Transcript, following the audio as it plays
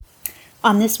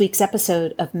On this week's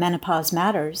episode of Menopause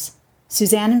Matters,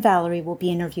 Suzanne and Valerie will be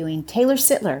interviewing Taylor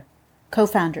Sittler,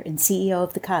 co-founder and CEO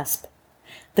of The Cusp.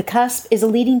 The Cusp is a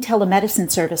leading telemedicine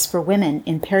service for women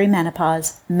in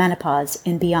perimenopause, menopause,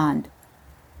 and beyond.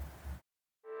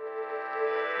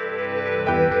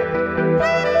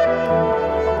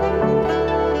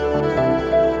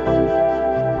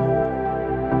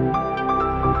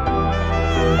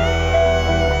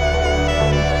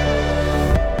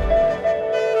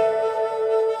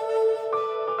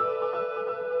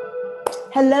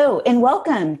 Hello and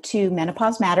welcome to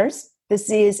Menopause Matters. This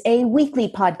is a weekly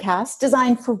podcast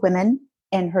designed for women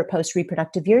in her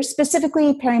post-reproductive years,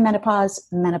 specifically perimenopause,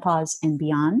 menopause, and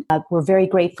beyond. We're very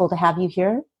grateful to have you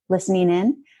here listening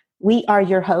in. We are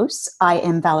your hosts. I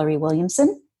am Valerie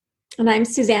Williamson. And I'm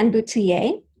Suzanne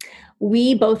Boutillier.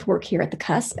 We both work here at The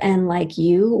Cusp, and like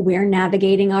you, we're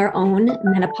navigating our own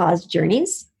menopause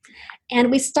journeys. And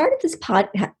we started this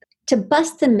podcast to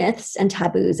bust the myths and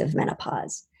taboos of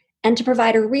menopause, and to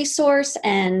provide a resource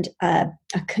and a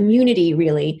community,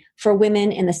 really, for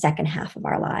women in the second half of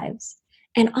our lives.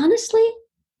 And honestly,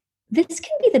 this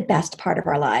can be the best part of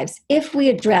our lives if we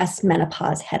address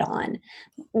menopause head on.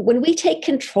 When we take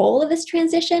control of this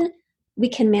transition, we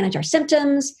can manage our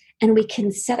symptoms and we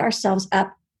can set ourselves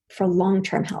up for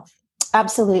long-term health.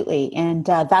 Absolutely. And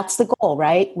that's the goal,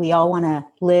 right? We all want to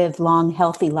live long,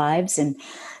 healthy lives and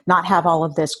not have all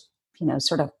of this,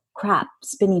 sort of crap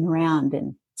spinning around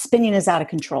and spinning is out of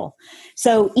control.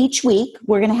 So each week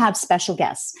we're going to have special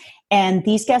guests, and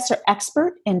these guests are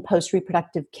expert in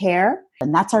post-reproductive care.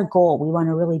 And that's our goal. We want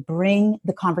to really bring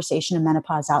the conversation of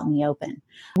menopause out in the open.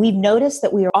 We've noticed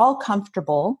that we are all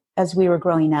comfortable as we were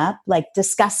growing up, like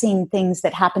discussing things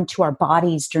that happen to our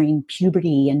bodies during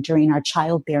puberty and during our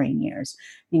childbearing years.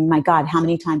 I mean, my God, how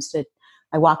many times did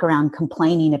I walk around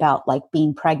complaining about like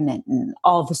being pregnant and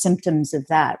all the symptoms of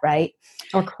that, right?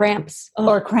 Or cramps. Oh.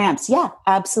 Or cramps. Yeah,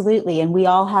 absolutely. And we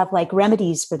all have like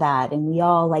remedies for that. And we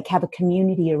all like have a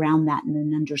community around that and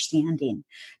an understanding.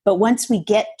 But once we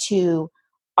get to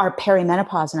our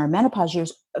perimenopause and our menopause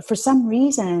years, for some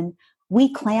reason,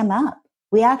 we clam up.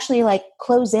 We actually like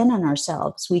close in on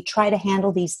ourselves. We try to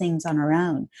handle these things on our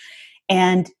own.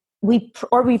 And we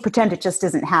pretend it just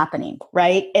isn't happening,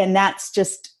 right? And that's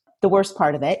just the worst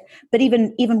part of it. But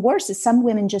even worse is some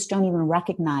women just don't even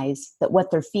recognize that what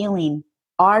they're feeling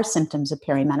are symptoms of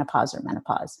perimenopause or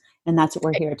menopause. And that's what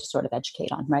we're here to sort of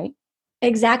educate on, right?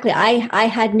 Exactly. I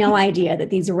had no idea that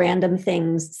these random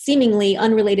things, seemingly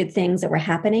unrelated things that were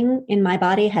happening in my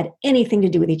body had anything to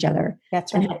do with each other.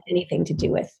 That's right. And had anything to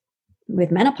do with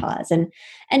menopause. And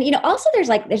also there's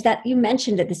that, you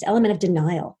mentioned it, this element of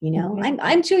denial, mm-hmm.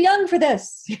 I'm too young for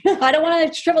this. I don't want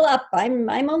to shrivel up. I'm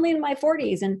only in my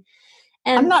 40s and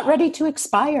I'm not ready to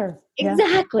expire.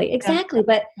 Exactly. Yeah.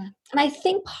 But, and I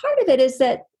think part of it is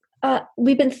that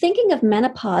we've been thinking of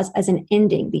menopause as an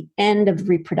ending, the end of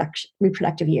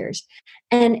reproductive years.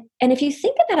 And if you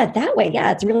think about it that way,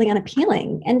 yeah, it's really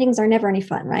unappealing. Endings are never any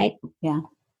fun, right? Yeah.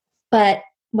 But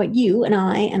what you and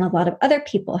I and a lot of other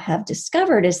people have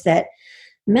discovered is that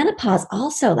menopause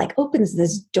also like opens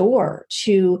this door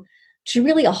to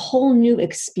really a whole new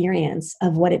experience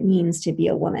of what it means to be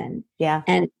a woman. Yeah.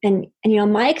 And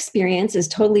my experience is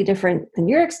totally different than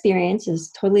your experience, is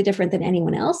totally different than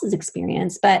anyone else's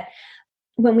experience. But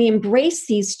when we embrace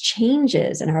these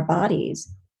changes in our bodies,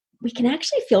 we can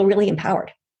actually feel really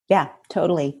empowered. Yeah,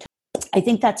 totally. I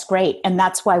think that's great. And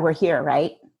that's why we're here,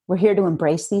 right? We're here to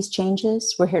embrace these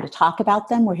changes. We're here to talk about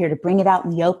them. We're here to bring it out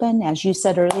in the open. As you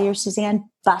said earlier, Suzanne,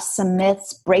 bust some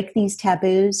myths, break these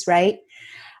taboos, right?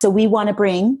 So we want to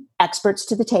bring experts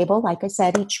to the table, like I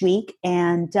said, each week.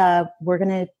 And they're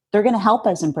going to help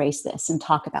us embrace this and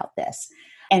talk about this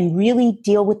and really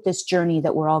deal with this journey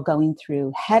that we're all going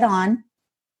through head on,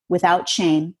 without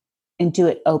shame, and do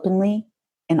it openly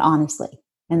and honestly.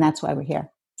 And that's why we're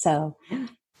here. So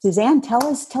Suzanne, tell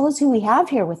us who we have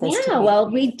here with us today.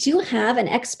 Well, we do have an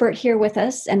expert here with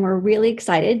us, and we're really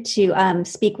excited to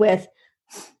speak with.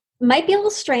 Might be a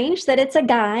little strange that it's a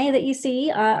guy that you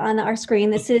see on our screen.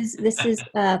 This is,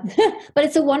 but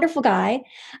it's a wonderful guy,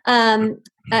 and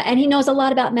he knows a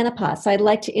lot about menopause. So I'd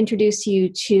like to introduce you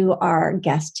to our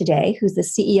guest today, who's the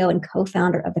CEO and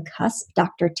co-founder of The Cusp,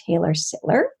 Dr. Taylor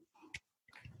Sittler.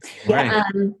 Right.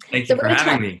 Thank you for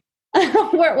having me.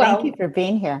 Thank you for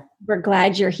being here. We're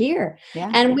glad you're here. Yeah.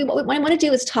 And what I want to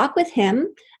do is talk with him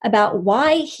about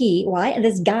why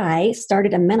this guy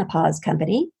started a menopause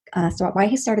company, so why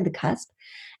he started The Cusp,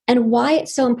 and why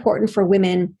it's so important for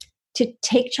women to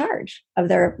take charge of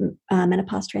their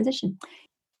menopause transition.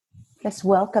 Yes,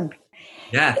 welcome.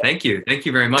 Yeah, thank you. Thank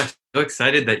you very much. So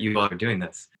excited that you all are doing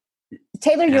this.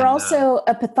 Taylor, you're also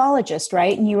a pathologist,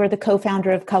 right? And you are the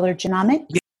co-founder of Color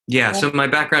Genomics. Yeah. So my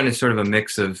background is sort of a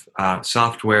mix of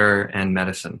software and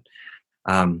medicine.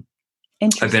 I've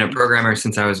been a programmer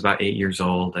since I was about 8 years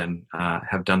old, and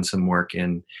have done some work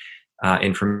in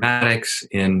informatics,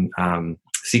 in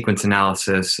sequence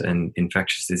analysis, and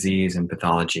infectious disease and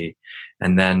pathology,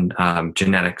 and then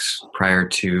genetics prior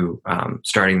to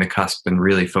starting the Cusp and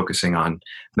really focusing on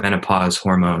menopause,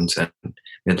 hormones, and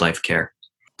midlife care.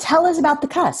 Tell us about the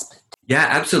Cusp. Yeah,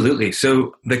 absolutely.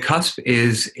 So the Cusp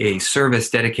is a service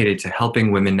dedicated to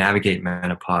helping women navigate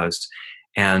menopause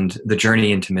and the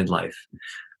journey into midlife.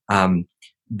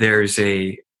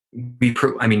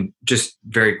 Just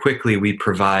very quickly, we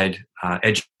provide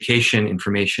education,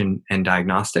 information, and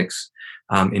diagnostics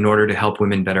in order to help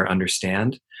women better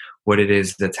understand what it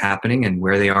is that's happening and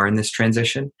where they are in this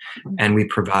transition. And we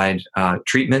provide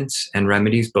treatments and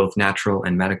remedies, both natural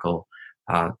and medical,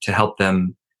 to help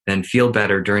them then feel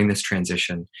better during this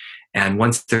transition. And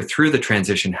once they're through the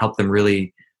transition, help them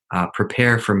really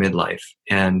prepare for midlife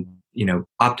and,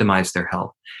 optimize their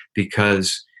health.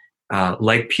 Because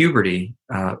like puberty,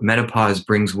 menopause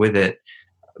brings with it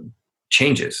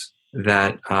changes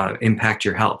that impact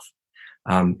your health.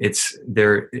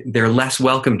 They're less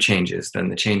welcome changes than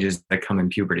the changes that come in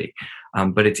puberty,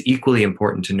 but it's equally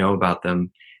important to know about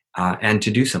them and to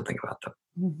do something about them.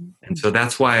 Mm-hmm. And so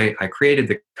that's why I created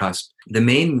the Cusp. The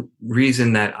main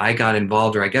reason that I got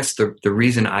involved, or I guess the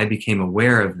reason I became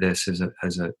aware of this as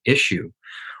a issue,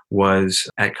 was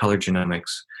at Color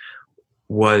Genomics,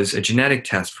 was a genetic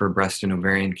test for breast and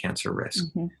ovarian cancer risk.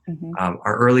 Mm-hmm, mm-hmm.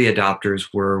 Our early adopters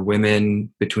were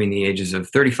women between the ages of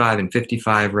 35 and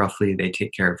 55, roughly. They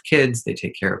take care of kids. They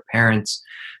take care of parents.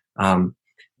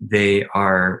 They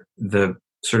are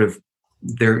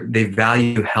they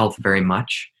value health very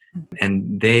much.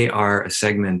 And they are a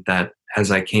segment that, as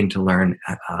I came to learn,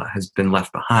 has been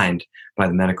left behind by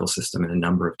the medical system in a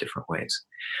number of different ways.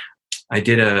 I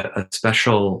did a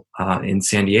special in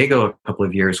San Diego a couple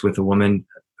of years with a woman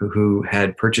who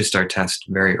had purchased our test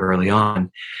very early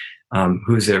on,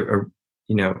 who's an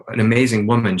amazing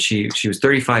woman. She was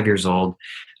 35 years old,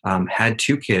 had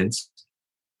 2 kids,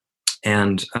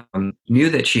 and knew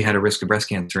that she had a risk of breast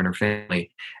cancer in her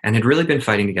family, and had really been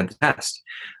fighting to get the test.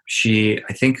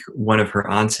 I think one of her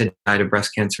aunts had died of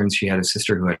breast cancer, and she had a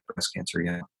sister who had breast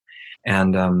cancer,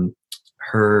 and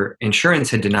her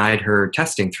insurance had denied her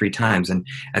testing 3 times. And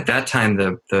at that time,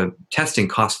 the testing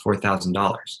cost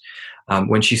 $4,000.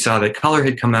 When she saw that Color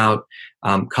had come out,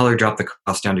 Color dropped the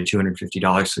cost down to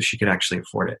 $250 so she could actually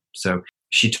afford it. So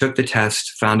she took the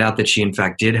test, found out that she in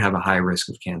fact did have a high risk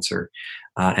of cancer,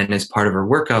 and as part of her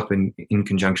workup in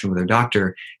conjunction with her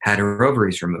doctor, had her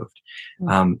ovaries removed,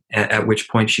 at which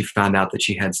point she found out that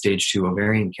she had stage 2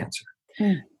 ovarian cancer.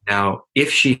 Mm. Now,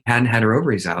 if she hadn't had her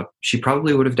ovaries out, she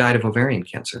probably would have died of ovarian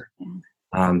cancer.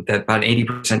 That about an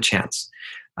 80% chance.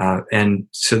 And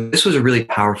so this was a really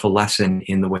powerful lesson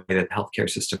in the way that the healthcare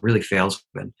system really fails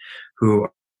women who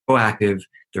are proactive.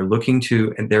 They're looking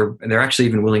to, and they're actually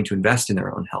even willing to invest in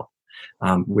their own health,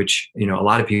 which a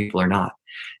lot of people are not.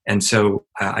 And so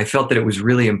I felt that it was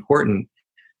really important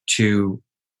to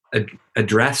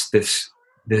address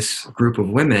this group of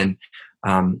women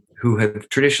who have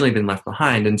traditionally been left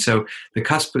behind. And so the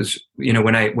Cusp was,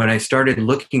 when I started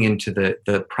looking into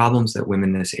the problems that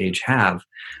women this age have,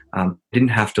 didn't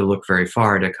have to look very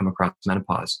far to come across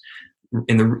menopause.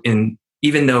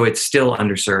 Even though it's still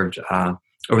underserved,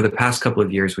 over the past couple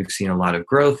of years, we've seen a lot of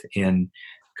growth in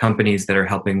companies that are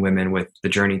helping women with the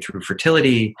journey through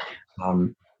fertility,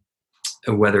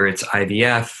 whether it's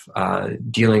IVF,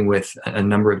 dealing with a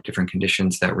number of different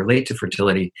conditions that relate to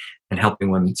fertility, and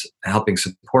helping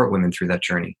support women through that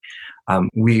journey.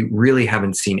 We really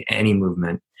haven't seen any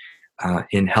movement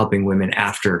in helping women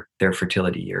after their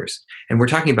fertility years. And we're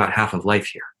talking about half of life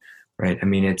here, right? I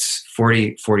mean, it's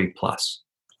 40 plus.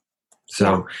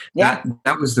 So that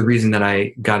was the reason that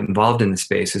I got involved in the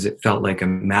space, is it felt like a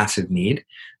massive need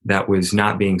that was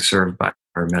not being served by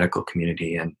our medical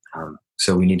community. And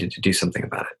so we needed to do something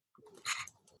about it.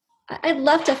 I'd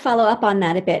love to follow up on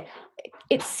that a bit.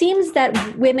 It seems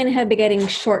that women have been getting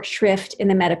short shrift in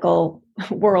the medical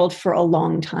world for a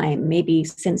long time, maybe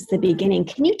since the beginning.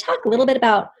 Can you talk a little bit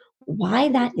about why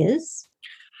that is?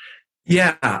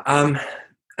 Yeah.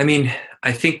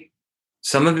 I think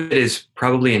some of it is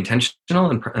probably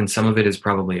intentional and some of it is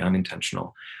probably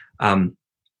unintentional.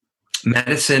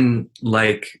 Medicine,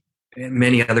 like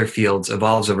many other fields,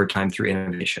 evolves over time through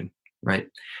innovation, right?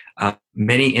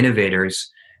 Many innovators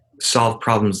solve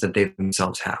problems that they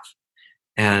themselves have.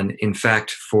 And in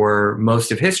fact, for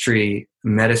most of history,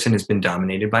 medicine has been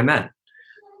dominated by men.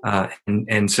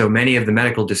 And so many of the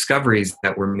medical discoveries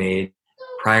that were made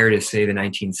prior to, say, the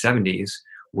 1970s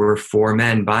were for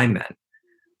men by men.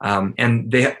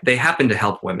 And they happen to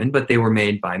help women, but they were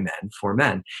made by men for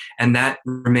men. And that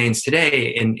remains today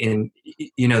in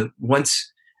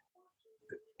once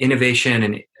innovation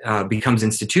and becomes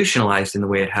institutionalized in the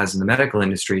way it has in the medical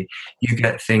industry, you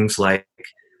get things like,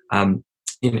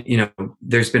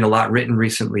 there's been a lot written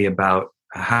recently about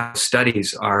how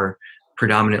studies are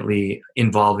predominantly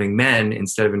involving men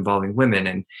instead of involving women.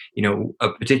 And, a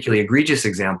particularly egregious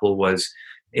example was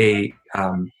a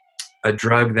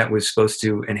drug that was supposed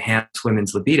to enhance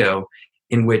women's libido,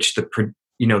 in which the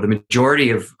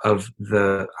majority of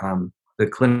the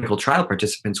clinical trial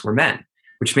participants were men,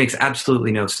 which makes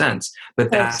absolutely no sense.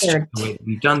 But that's the way that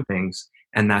we've done things,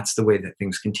 and that's the way that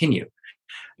things continue.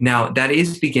 Now, that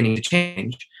is beginning to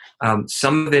change.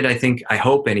 Some of it, I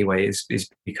hope anyway, is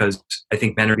because I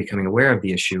think men are becoming aware of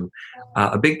the issue.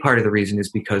 A big part of the reason is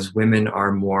because women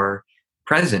are more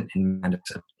present in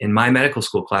medicine. In my medical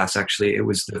school class, actually, it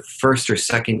was the first or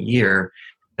second year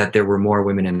that there were more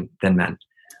women than men.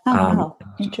 Wow.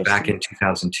 Interesting. Back in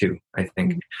 2002, I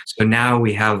think. Mm-hmm. So now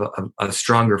we have a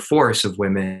stronger force of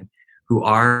women who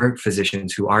are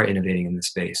physicians, who are innovating in the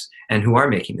space, and who are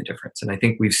making the difference. And I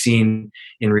think we've seen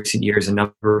in recent years a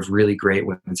number of really great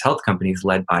women's health companies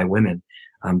led by women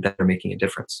that are making a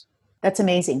difference. That's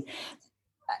amazing.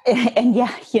 And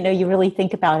yeah, you really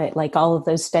think about it, like all of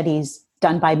those studies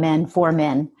done by men for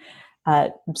men,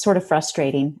 sort of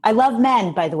frustrating. I love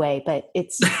men, by the way, but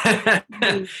it's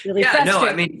really yeah, frustrating. No,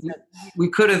 I mean, we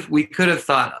could have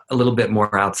thought a little bit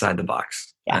more outside the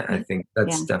box. Yeah. I think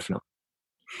that's definitely.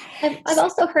 I've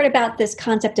also heard about this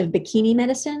concept of bikini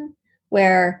medicine,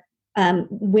 where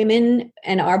women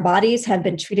and our bodies have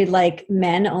been treated like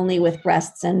men, only with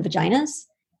breasts and vaginas.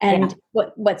 And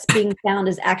what's being found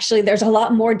is actually there's a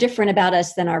lot more different about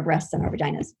us than our breasts and our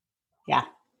vaginas. Yeah.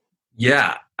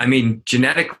 Yeah. I mean,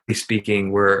 genetically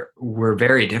speaking, we're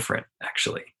very different,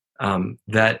 actually.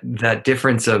 That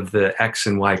difference of the X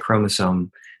and Y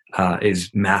chromosome is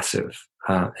massive.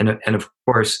 And of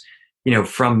course,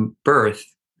 from birth,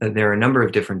 there are a number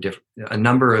of differences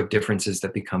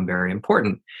that become very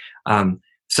important.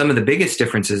 Some of the biggest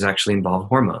differences actually involve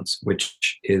hormones,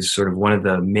 which is sort of one of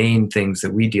the main things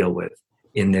that we deal with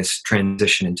in this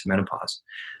transition into menopause.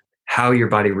 How your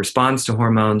body responds to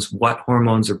hormones, what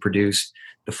hormones are produced,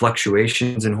 the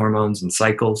fluctuations in hormones and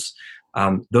cycles,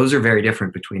 those are very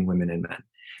different between women and men.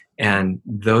 And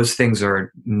those things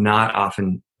are not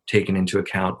often taken into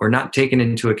account, or not taken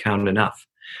into account enough.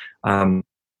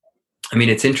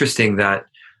 It's interesting that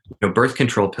birth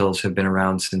control pills have been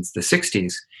around since the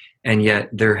 60s, and yet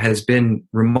there has been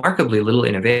remarkably little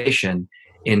innovation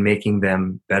in making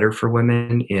them better for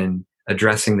women, in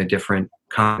addressing the different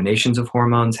combinations of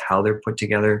hormones, how they're put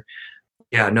together.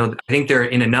 Yeah, no, I think they're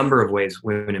in a number of ways,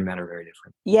 women and men are very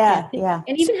different. Yeah.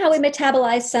 And even how we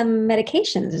metabolize some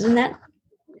medications, isn't that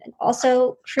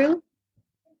also true?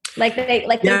 Like they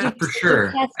do for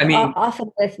sure.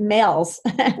 Often with males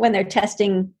when they're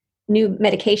testing new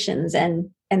medications,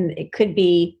 and it could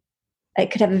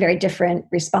have a very different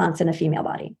response in a female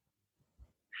body.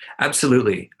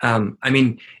 Absolutely. There's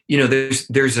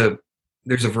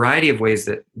a variety of ways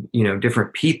that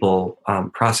different people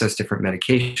process different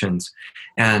medications,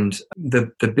 and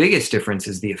the biggest difference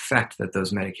is the effect that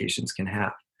those medications can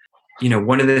have.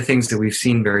 One of the things that we've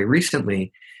seen very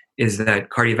recently is that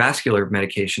cardiovascular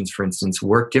medications, for instance,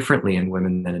 work differently in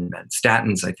women than in men.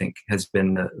 Statins, I think, has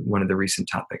been one of the recent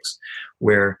topics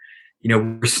where,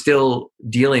 we're still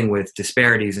dealing with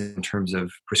disparities in terms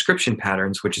of prescription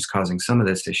patterns, which is causing some of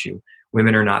this issue.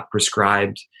 Women are not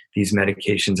prescribed these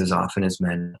medications as often as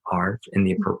men are in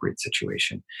the appropriate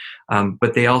situation.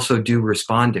 But they also do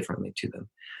respond differently to them.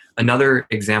 Another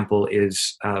example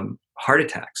is heart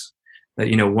attacks.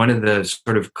 One of the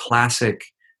sort of classic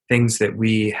things that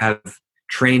we have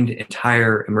trained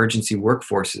entire emergency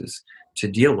workforces to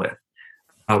deal with,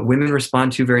 women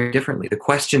respond to very differently. The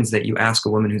questions that you ask a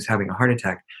woman who's having a heart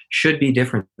attack should be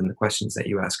different than the questions that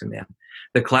you ask a man.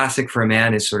 The classic for a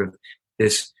man is sort of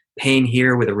this pain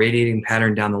here with a radiating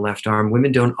pattern down the left arm.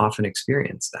 Women don't often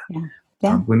experience that. Women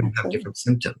absolutely. have different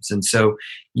symptoms. And so,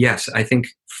 yes, I think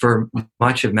for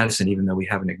much of medicine, even though we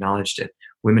haven't acknowledged it,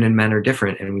 women and men are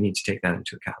different, and we need to take that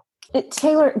into account.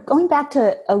 Taylor, going back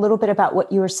to a little bit about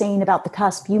what you were saying about the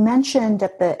cusp, you mentioned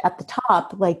at the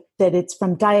top, like that it's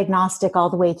from diagnostic all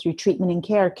the way through treatment and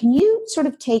care. Can you sort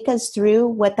of take us through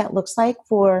what that looks like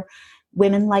for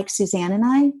women like Suzanne and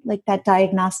I, like that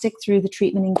diagnostic through the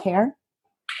treatment and care?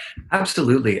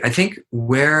 Absolutely. I think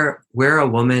where a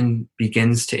woman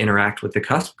begins to interact with the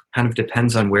cusp kind of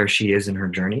depends on where she is in her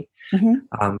journey.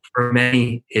 For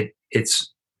many,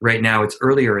 it's right now it's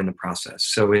earlier in the process.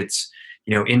 So it's,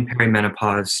 in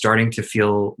perimenopause, starting to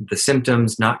feel the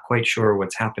symptoms, not quite sure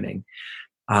what's happening.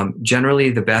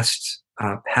 Generally, the best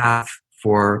path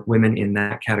for women in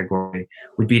that category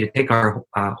would be to take our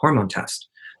hormone test.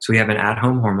 So we have an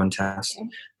at-home hormone test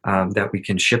that we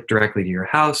can ship directly to your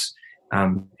house.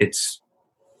 It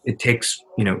takes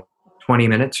 20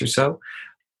 minutes or so,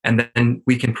 and then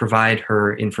we can provide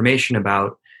her information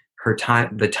about her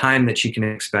time, the time that she can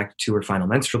expect to her final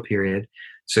menstrual period,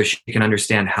 so she can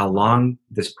understand how long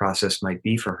this process might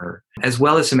be for her, as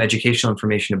well as some educational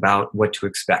information about what to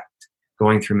expect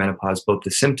going through menopause, both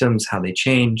the symptoms, how they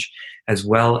change, as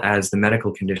well as the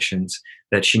medical conditions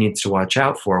that she needs to watch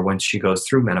out for once she goes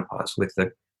through menopause with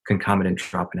the concomitant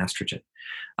drop in estrogen.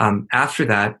 After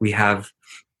that, we have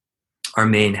our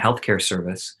main healthcare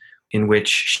service, in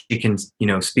which she can,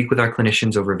 speak with our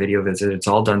clinicians over a video visit. It's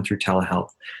all done through telehealth.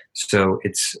 So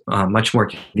it's much more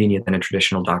convenient than a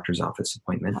traditional doctor's office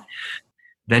appointment.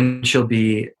 Then she'll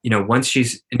be,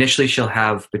 she'll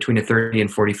have between a 30 and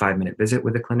 45-minute visit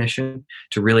with a clinician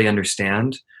to really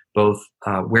understand both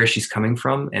where she's coming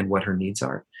from and what her needs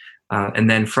are. And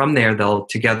then from there, they'll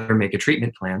together make a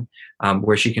treatment plan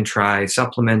where she can try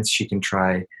supplements, she can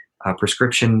try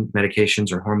prescription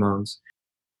medications or hormones,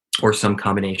 or some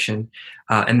combination.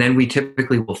 And then we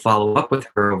typically will follow up with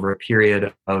her over a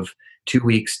period of 2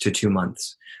 weeks to 2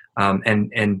 months.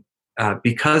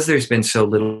 Because there's been so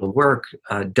little work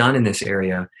done in this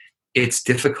area, it's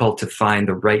difficult to find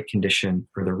the right condition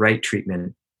or the right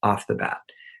treatment off the bat.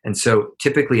 And so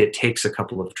typically it takes a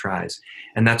couple of tries.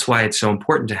 And that's why it's so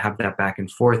important to have that back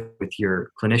and forth with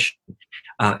your clinician.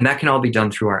 And that can all be done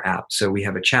through our app. So we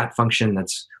have a chat function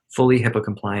that's fully HIPAA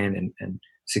compliant and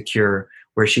secure,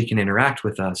 where she can interact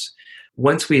with us.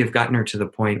 Once we have gotten her to the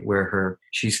point where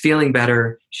she's feeling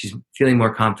better, she's feeling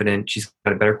more confident, she's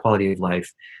got a better quality of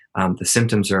life, the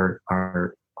symptoms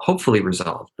are hopefully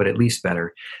resolved, but at least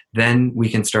better, then we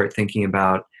can start thinking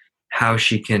about how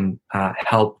she can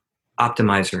help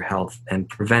optimize her health and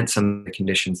prevent some of the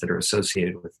conditions that are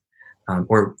associated with,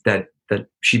 or that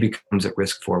she becomes at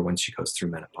risk for once she goes through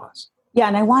menopause. Yeah,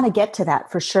 and I want to get to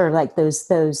that for sure, like those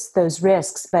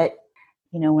risks. But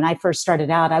when I first started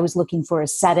out, I was looking for a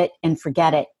set it and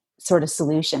forget it sort of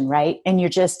solution, right? And you're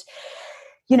just,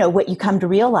 what you come to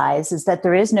realize is that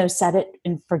there is no set it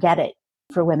and forget it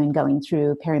for women going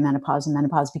through perimenopause and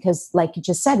menopause, because like you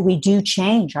just said, we do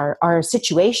change our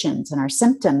situations and our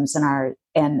symptoms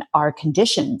and our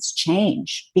conditions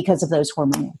change because of those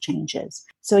hormonal changes.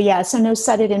 So yeah, so no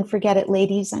set it and forget it,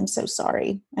 ladies. I'm so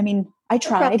sorry. I mean, I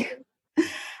tried.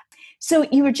 So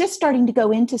you were just starting to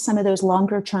go into some of those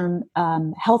longer term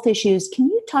health issues. Can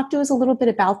you talk to us a little bit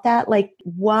about that? Like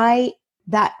why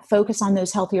that focus on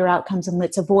those healthier outcomes, and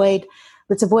let's avoid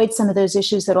some of those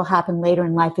issues that'll happen later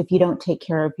in life if you don't take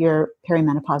care of your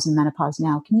perimenopause and menopause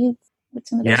now. Can you put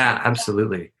some of those? Yeah,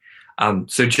 absolutely.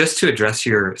 So just to address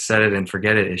your set it and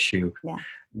forget it issue,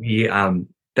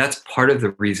 that's part of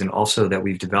the reason also that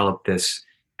we've developed this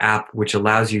app, which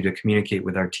allows you to communicate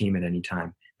with our team at any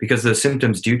time, because those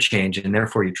symptoms do change and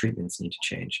therefore your treatments need to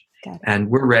change. And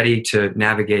we're ready to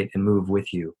navigate and move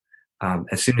with you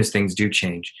as soon as things do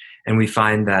change. And we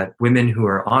find that women who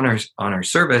are on our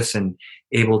service and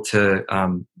able to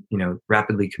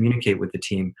rapidly communicate with the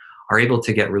team are able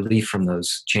to get relief from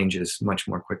those changes much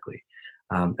more quickly.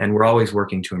 And we're always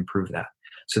working to improve that.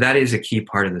 So that is a key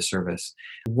part of the service.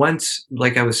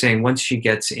 Like I was saying, once she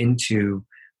gets into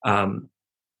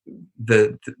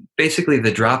basically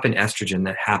the drop in estrogen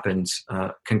that happens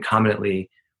concomitantly,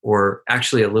 or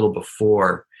actually a little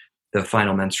before the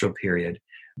final menstrual period,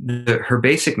 her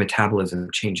basic metabolism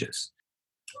changes.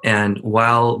 And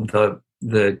while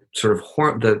the sort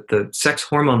of the sex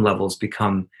hormone levels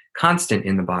become constant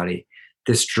in the body,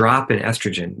 this drop in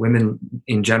estrogen, women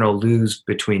in general lose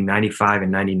between 95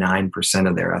 and 99%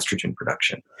 of their estrogen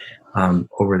production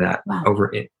over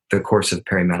the course of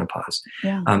perimenopause.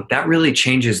 Yeah. That really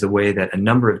changes the way that a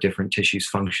number of different tissues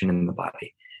function in the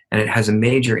body, and it has a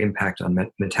major impact on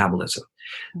metabolism.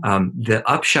 The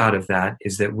upshot of that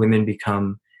is that women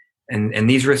become, and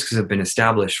these risks have been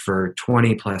established for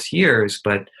 20 plus years,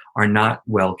 but are not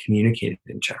well communicated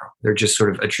in general. They're just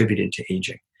sort of attributed to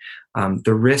aging.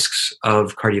 The risks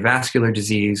of cardiovascular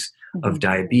disease, of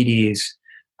diabetes,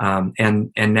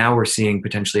 and now we're seeing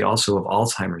potentially also of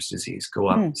Alzheimer's disease go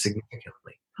up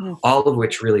significantly. All of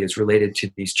which really is related to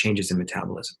these changes in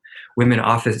metabolism. Women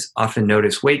often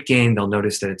notice weight gain. They'll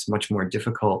notice that it's much more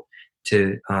difficult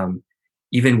to,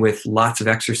 even with lots of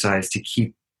exercise, to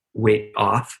keep weight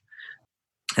off.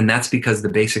 And that's because the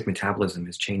basic metabolism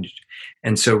has changed.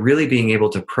 And so really being able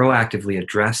to proactively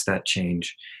address that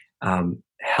change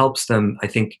helps them, I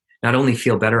think, not only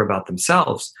feel better about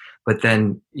themselves, but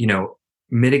then,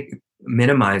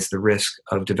 minimize the risk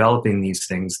of developing these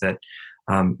things that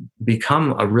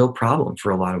become a real problem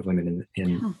for a lot of women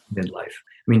in midlife.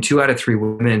 I mean, 2 out of 3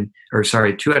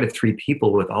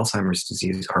 people with Alzheimer's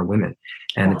disease are women.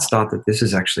 And Wow. It's thought that this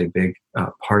is actually a big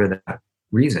part of that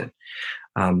reason.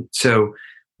 So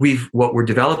what we're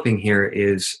developing here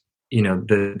is,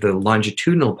 the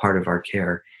longitudinal part of our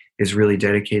care is really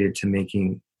dedicated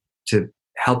to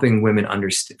helping women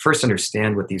first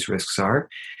understand what these risks are,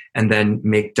 and then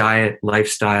make diet,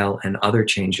 lifestyle, and other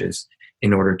changes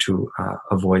in order to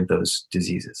avoid those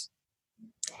diseases.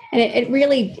 And it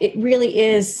really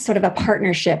is sort of a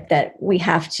partnership that we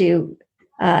have to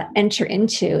enter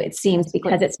into, it seems,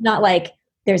 because it's not like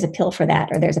there's a pill for that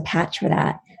or there's a patch for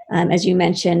that. As you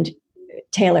mentioned,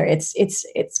 Taylor, it's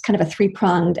kind of a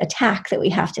 3-pronged attack that we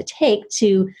have to take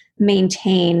to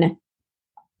maintain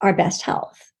our best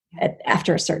health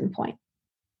after a certain point.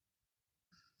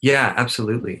 Yeah,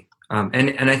 absolutely.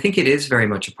 And I think it is very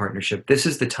much a partnership. This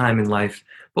is the time in life,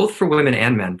 both for women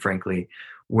and men, frankly,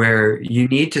 where you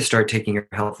need to start taking your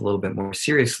health a little bit more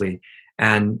seriously,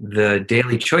 and the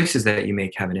daily choices that you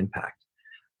make have an impact.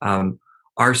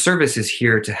 Our service is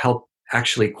here to help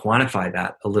actually quantify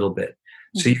that a little bit,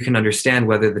 so you can understand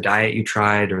whether the diet you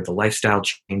tried or the lifestyle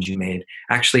change you made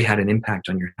actually had an impact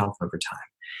on your health over time.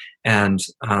 And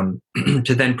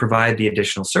to then provide the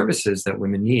additional services that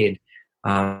women need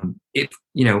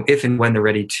if and when they're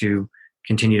ready to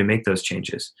continue to make those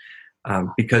changes.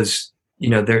 Because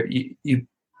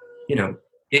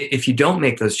if you don't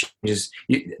make those changes,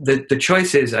 the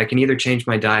choice is I can either change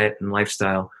my diet and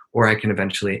lifestyle, or I can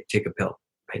eventually take a pill.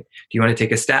 Right? Do you want to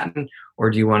take a statin, or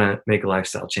do you want to make a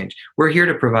lifestyle change? We're here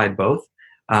to provide both,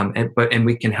 and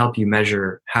we can help you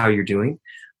measure how you're doing.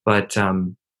 But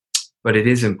it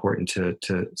is important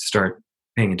to start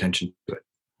paying attention to it.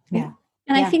 Yeah.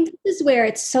 And I think this is where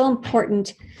it's so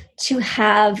important to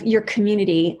have your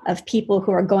community of people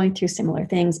who are going through similar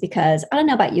things, because I don't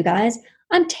know about you guys,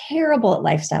 I'm terrible at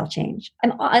lifestyle change.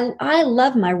 I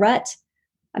love my rut.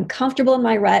 I'm comfortable in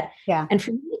my rut. Yeah. And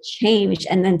for me to change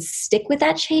and then stick with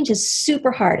that change is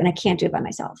super hard, and I can't do it by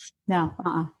myself. No,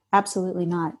 absolutely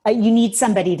not. You need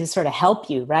somebody to sort of help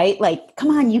you, right? Like,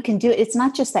 come on, you can do it. It's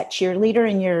not just that cheerleader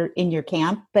in your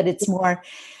camp, but it's more,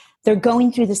 they're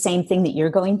going through the same thing that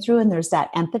you're going through. And there's that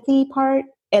empathy part.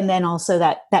 And then also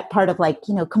that part of like,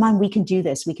 come on, we can do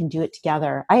this. We can do it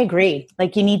together. I agree.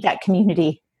 Like, you need that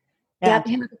community. Yeah.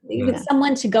 With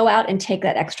someone to go out and take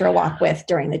that extra walk with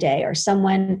during the day, or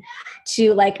someone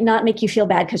to like not make you feel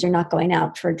bad because you're not going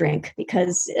out for a drink,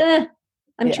 because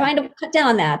I'm trying to cut down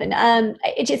on that. And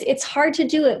it's hard to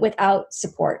do it without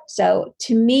support. So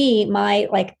to me, my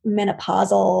like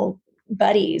menopausal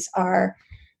buddies are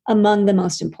among the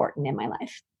most important in my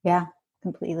life. Yeah,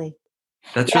 completely.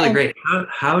 That's really great.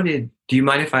 Do you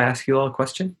mind if I ask you all a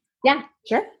question? Yeah,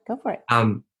 sure. Go for it.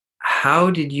 How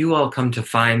did you all come to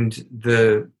find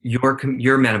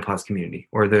your menopause community,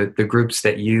 or the groups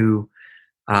that you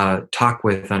talk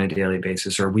with on a daily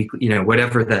basis or weekly,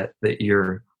 whatever that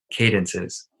your cadence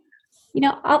is?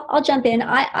 I'll jump in.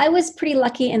 I was pretty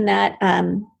lucky in that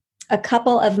a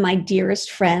couple of my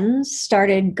dearest friends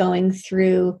started going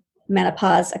through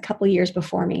menopause a couple years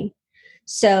before me.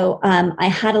 So I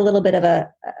had a little bit of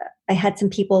I had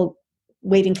some people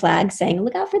waving flags saying,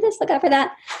 look out for this, look out for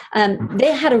that.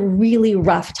 They had a really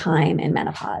rough time in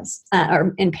menopause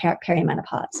or in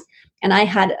perimenopause. And I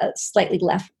had a slightly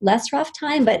less rough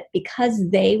time, but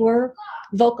because they were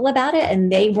vocal about it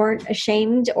and they weren't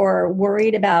ashamed or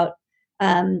worried about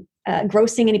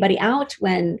grossing anybody out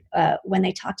when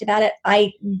they talked about it,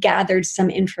 I gathered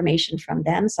some information from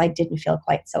them, so I didn't feel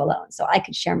quite so alone. So I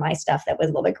could share my stuff that was a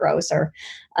little bit gross or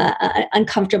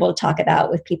uncomfortable to talk about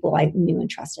with people I knew and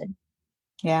trusted.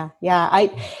 Yeah. A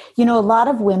lot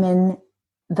of women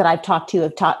that I've talked to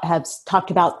have talked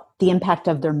about the impact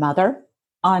of their mother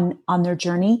on their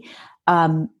journey.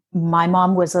 My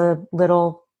mom was a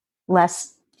little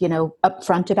less,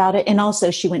 upfront about it. And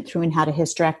also she went through and had a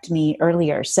hysterectomy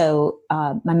earlier. So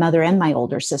my mother and my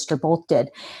older sister both did.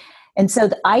 And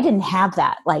so I didn't have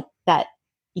that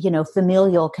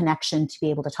familial connection to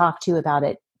be able to talk to about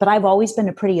it. But I've always been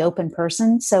a pretty open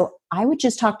person. So I would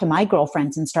just talk to my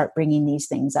girlfriends and start bringing these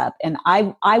things up. And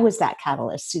I was that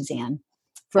catalyst, Suzanne,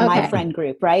 for my friend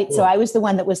group, right? Cool. So I was the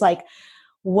one that was like,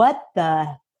 what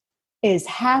the is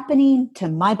happening to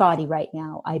my body right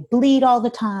now? I bleed all the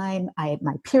time.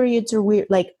 My periods are weird.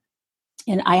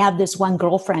 And I have this one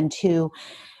girlfriend who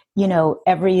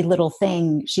every little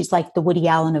thing. She's like the Woody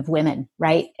Allen of women,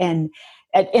 right? And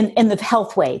in the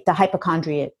health way, the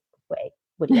hypochondriac way.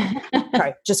 Woody Allen.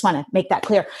 Sorry, just want to make that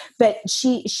clear. But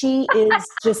she is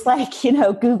just like,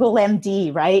 Google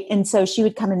MD, right? And so she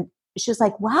would come and she was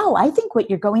like, wow, I think what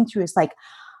you're going through is like,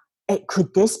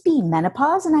 could this be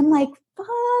menopause? And I'm like, fuck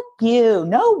you,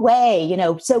 no way,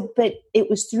 but it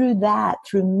was through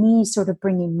me sort of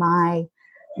bringing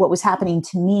what was happening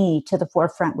to me to the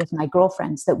forefront with my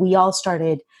girlfriends, that we all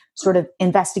started sort of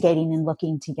investigating and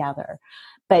looking together.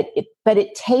 But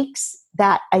it takes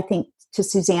that, I think, to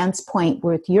Suzanne's point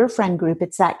with your friend group,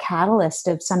 it's that catalyst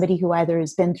of somebody who either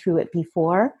has been through it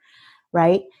before,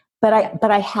 right?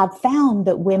 But I have found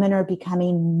that women are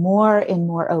becoming more and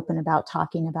more open about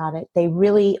talking about it. They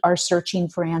really are searching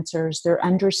for answers. They're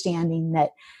understanding that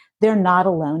they're not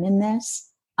alone in this.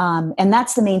 And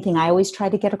that's the main thing I always try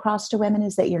to get across to women,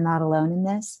 is that you're not alone in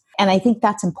this. And I think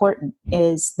that's important,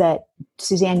 is that,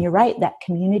 Suzanne, you're right, that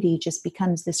community just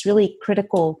becomes this really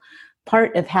critical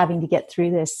part of having to get through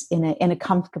this in a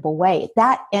comfortable way.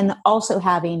 That, and also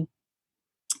having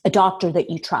a doctor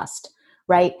that you trust,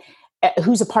 right?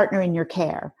 Who's a partner in your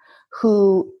care,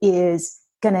 who is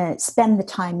going to spend the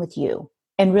time with you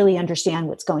and really understand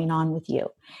what's going on with you.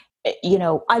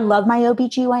 I love my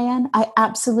OBGYN. I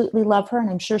absolutely love her, and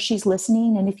I'm sure she's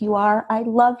listening. And if you are, I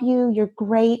love you. You're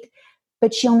great.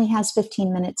 But she only has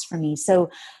 15 minutes for me. So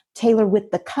Taylor,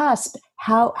 with the cusp,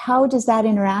 how does that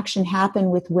interaction happen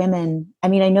with women? I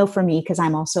mean, I know for me, because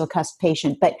I'm also a cusp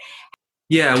patient, but.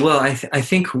 Yeah, well, I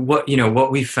think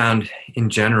what we found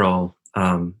in general,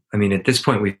 at this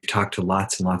point, we've talked to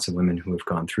lots and lots of women who have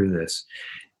gone through this,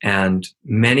 and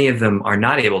many of them are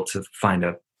not able to find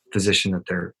a physician that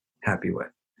they're happy with.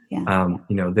 Yeah.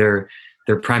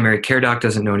 Their primary care doc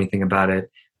doesn't know anything about it.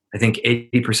 I think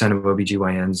 80% of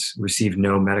OBGYNs receive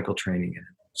no medical training in it.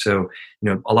 So,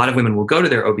 a lot of women will go to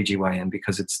their OBGYN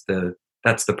because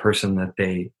that's the person that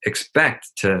they expect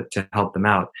to help them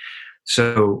out.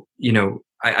 So,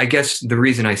 I guess the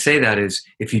reason I say that is,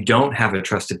 if you don't have a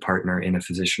trusted partner in a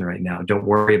physician right now, don't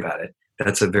worry about it.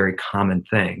 That's a very common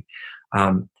thing.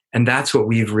 And that's what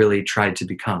we've really tried to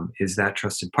become, is that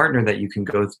trusted partner that you can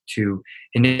go to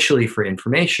initially for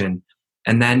information,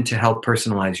 and then to help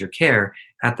personalize your care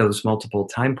at those multiple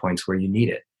time points where you need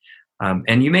it.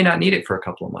 And you may not need it for a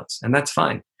couple of months, and that's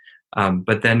fine.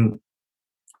 But then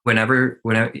whenever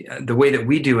the way that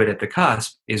we do it at the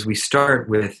Cusp is we start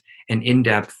with an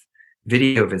in-depth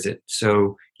video visit.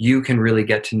 So you can really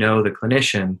get to know the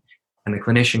clinician, and the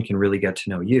clinician can really get to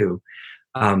know you.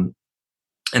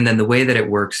 And then the way that it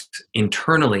works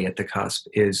internally at the Cusp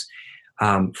is,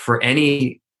 for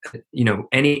any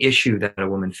issue that a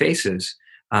woman faces,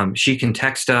 she can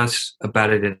text us about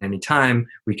it at any time.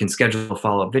 We can schedule a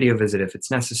follow-up video visit if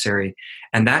it's necessary.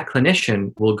 And that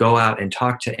clinician will go out and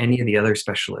talk to any of the other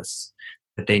specialists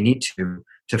that they need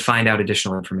to find out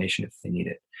additional information if they need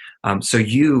it. So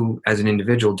you, as an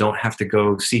individual, don't have to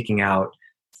go seeking out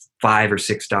 5 or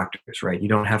 6 doctors, right? You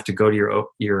don't have to go to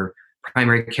your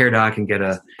primary care doc and get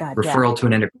a referral to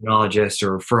an endocrinologist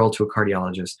or referral to a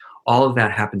cardiologist. All of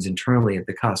that happens internally at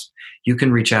the Cusp. You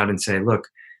can reach out and say, look,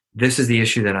 this is the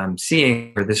issue that I'm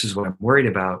seeing, or this is what I'm worried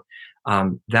about.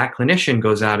 That clinician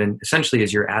goes out and essentially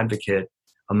is your advocate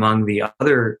among the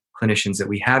other clinicians that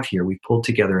we have here. We pulled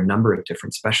together a number of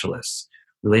different specialists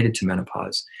related to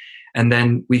menopause. And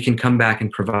then we can come back and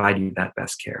provide you that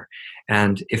best care.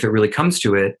 And if it really comes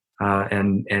to it,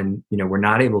 and we're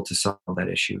not able to solve that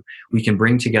issue, we can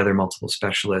bring together multiple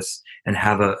specialists and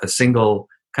have a single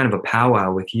kind of a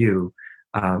powwow with you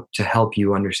to help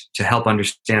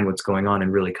understand what's going on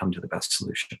and really come to the best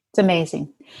solution. It's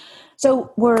amazing.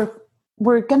 So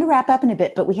we're going to wrap up in a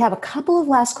bit, but we have a couple of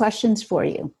last questions for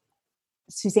you.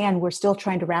 Suzanne, we're still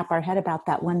trying to wrap our head about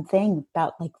that one thing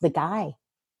about like the guy.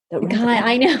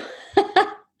 I know.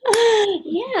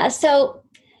 Yeah. So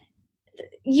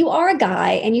you are a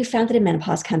guy and you founded a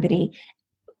menopause company.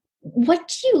 What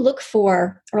do you look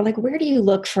for, or like, where do you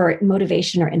look for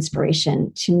motivation or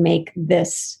inspiration to make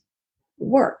this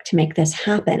work, to make this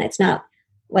happen? It's not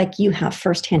like you have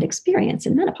firsthand experience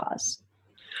in menopause.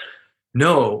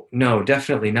 No,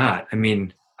 definitely not. I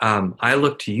mean, I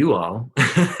look to you all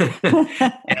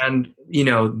and,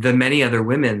 the many other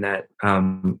women that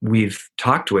we've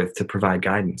talked with to provide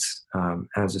guidance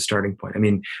as a starting point. I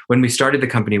mean, when we started the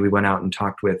company, we went out and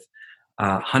talked with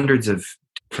hundreds of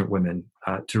different women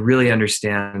to really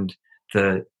understand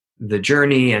the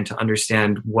journey and to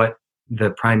understand what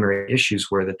the primary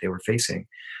issues were that they were facing.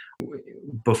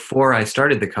 Before I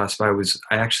started the Cusp,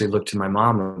 I actually looked to my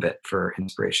mom a bit for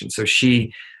inspiration. So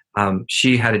she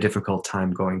she had a difficult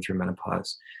time going through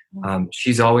menopause.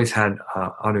 She's always had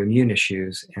autoimmune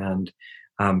issues and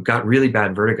got really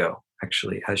bad vertigo,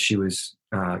 actually, as she was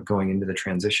going into the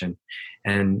transition.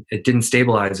 And it didn't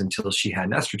stabilize until she had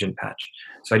an estrogen patch.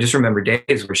 So I just remember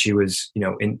days where she was,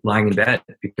 lying in bed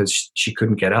because she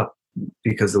couldn't get up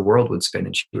because the world would spin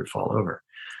and she would fall over.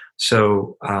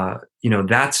 So,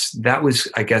 that was,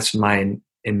 I guess, my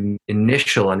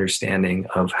initial understanding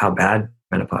of how bad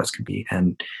menopause could be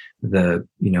and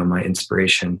my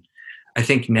inspiration. I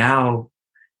think now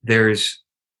there's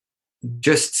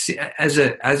just as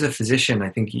a physician, I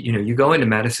think, you go into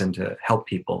medicine to help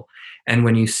people. And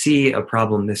when you see a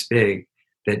problem this big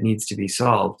that needs to be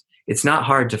solved, it's not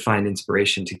hard to find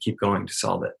inspiration to keep going to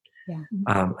solve it.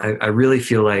 Yeah. I really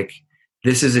feel like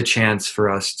this is a chance for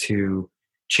us to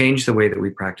change the way that we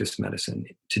practice medicine,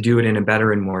 to do it in a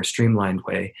better and more streamlined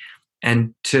way,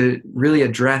 and to really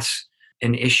address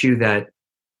an issue that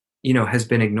has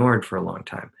been ignored for a long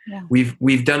time. Yeah.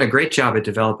 We've done a great job at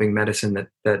developing medicine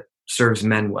that serves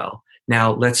men well.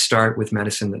 Now let's start with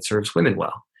medicine that serves women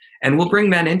well, and we'll bring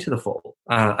men into the fold.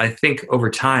 I think over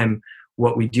time,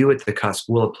 what we do at the cusp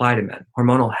will apply to men.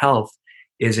 Hormonal health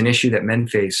is an issue that men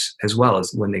face as well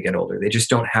as when they get older. They just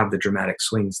don't have the dramatic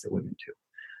swings that women do.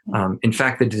 In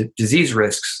fact, the disease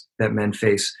risks that men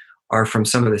face are from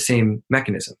some of the same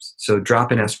mechanisms. So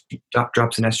drops in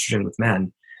estrogen with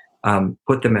men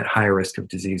put them at higher risk of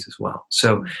disease as well.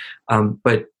 So,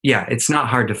 but yeah, it's not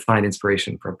hard to find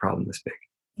inspiration for a problem this big.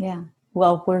 Yeah.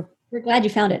 Well, we're glad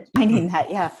you found it. I mean that.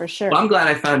 Yeah, for sure. Well, I'm glad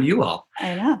I found you all.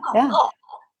 I know. Yeah.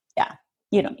 Yeah.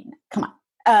 You don't mean that. Come on.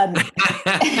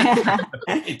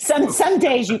 Some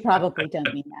days you probably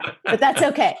don't mean that, but that's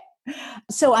okay.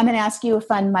 So I'm going to ask you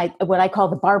what I call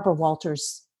the Barbara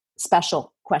Walters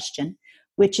special question,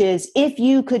 which is, if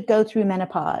you could go through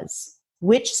menopause,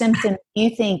 which symptom do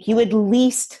you think you would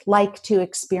least like to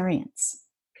experience?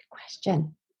 Good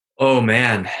question. Oh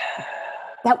man.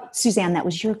 Suzanne, that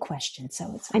was your question.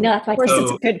 So I know that's of course it's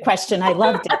a good question. I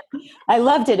loved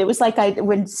it. It was like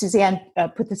when Suzanne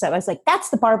put this up, I was like,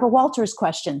 that's the Barbara Walters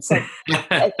question. So,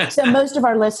 so most of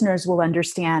our listeners will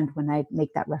understand when I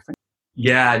make that reference.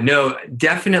 Yeah, no,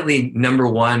 definitely number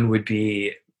one would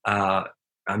be,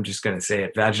 I'm just going to say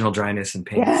it, vaginal dryness and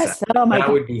pain. Yes. Oh my God.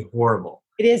 That would be horrible.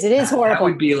 It is horrible. That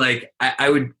would be like,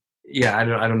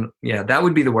 that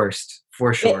would be the worst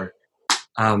for sure.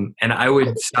 And I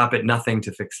would stop at nothing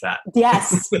to fix that.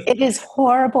 Yes, it is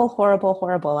horrible, horrible,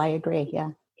 horrible. I agree.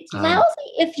 Yeah. It's lousy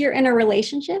if you're in a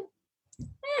relationship.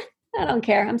 I don't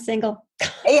care. I'm single.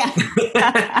 Yeah.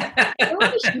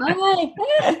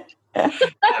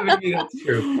 Maybe that's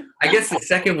true. I guess the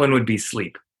second one would be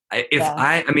sleep.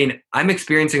 I'm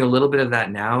experiencing a little bit of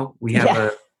that now. We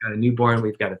have a newborn.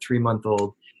 We've got a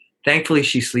 3-month-old. Thankfully,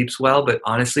 she sleeps well. But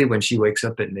honestly, when she wakes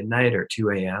up at midnight or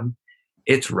 2 a.m.,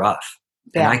 it's rough.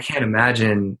 And I can't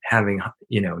imagine having,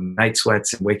 night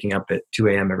sweats and waking up at 2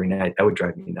 a.m. every night. That would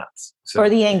drive me nuts. So, or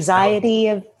the anxiety.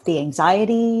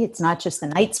 It's not just the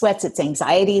night sweats. It's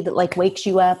anxiety that like wakes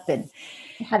you up and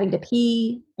having to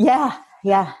pee. Yeah.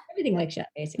 Yeah. Everything wakes you up,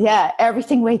 basically. Yeah.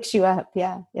 Everything wakes you up.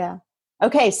 Yeah. Yeah.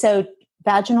 Okay. So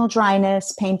vaginal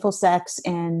dryness, painful sex,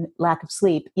 and lack of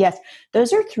sleep. Yes.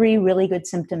 Those are 3 really good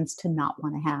symptoms to not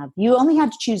want to have. You only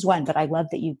had to choose one, but I love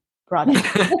that you brought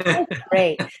it.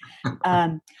 Great.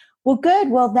 Well, good.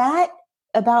 Well, that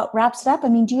about wraps it up. I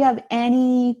mean, do you have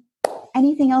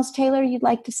anything else, Taylor, you'd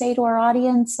like to say to our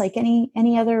audience? Like any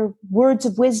other words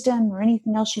of wisdom or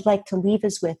anything else you'd like to leave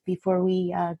us with before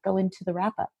we go into the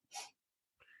wrap up?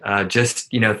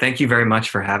 Thank you very much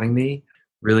for having me.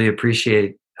 Really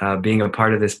appreciate being a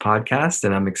part of this podcast,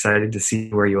 and I'm excited to see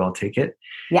where you all take it.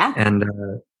 Yeah. And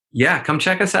come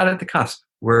check us out at the Cusp.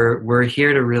 We're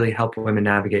here to really help women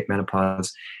navigate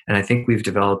menopause, and I think we've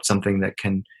developed something that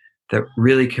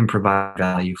really can provide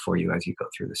value for you as you go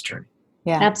through this journey.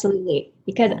 Yeah, absolutely.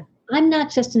 Because I'm not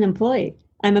just an employee;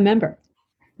 I'm a member.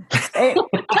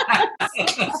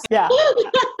 Yeah,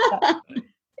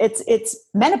 it's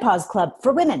menopause club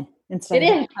for women instead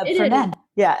of club for men.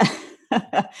 Yeah.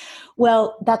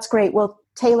 Well, that's great. Well,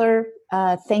 Taylor,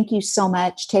 thank you so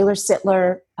much, Taylor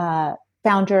Sittler.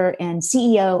 Founder and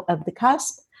CEO of The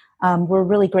Cusp. We're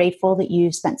really grateful that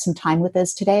you spent some time with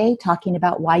us today talking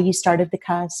about why you started The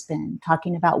Cusp and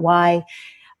talking about why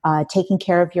taking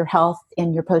care of your health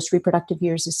in your post-reproductive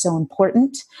years is so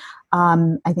important.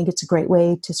 I think it's a great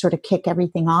way to sort of kick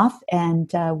everything off,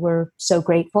 and we're so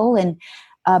grateful. And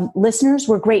listeners,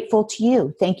 we're grateful to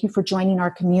you. Thank you for joining our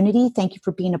community. Thank you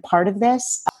for being a part of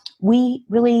this. We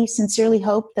really sincerely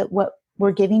hope that what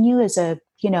we're giving you is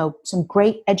some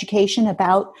great education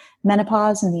about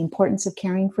menopause and the importance of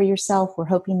caring for yourself. We're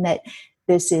hoping that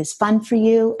this is fun for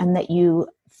you and that you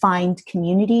find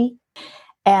community,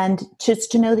 and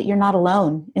just to know that you're not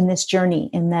alone in this journey,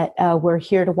 and that we're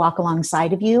here to walk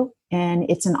alongside of you. And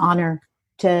it's an honor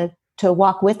to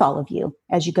walk with all of you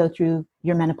as you go through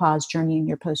your menopause journey and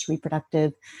your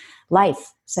post-reproductive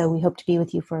life. So we hope to be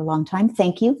with you for a long time.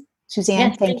 Thank you, Suzanne.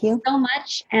 Yes, thank you so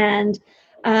much. And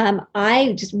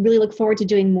I just really look forward to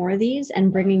doing more of these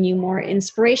and bringing you more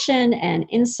inspiration and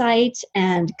insight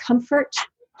and comfort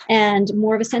and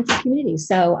more of a sense of community.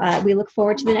 So we look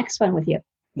forward to the next one with you.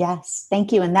 Yes,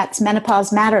 thank you. And that's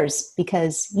Menopause Matters,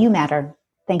 because you matter.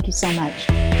 Thank you so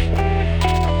much.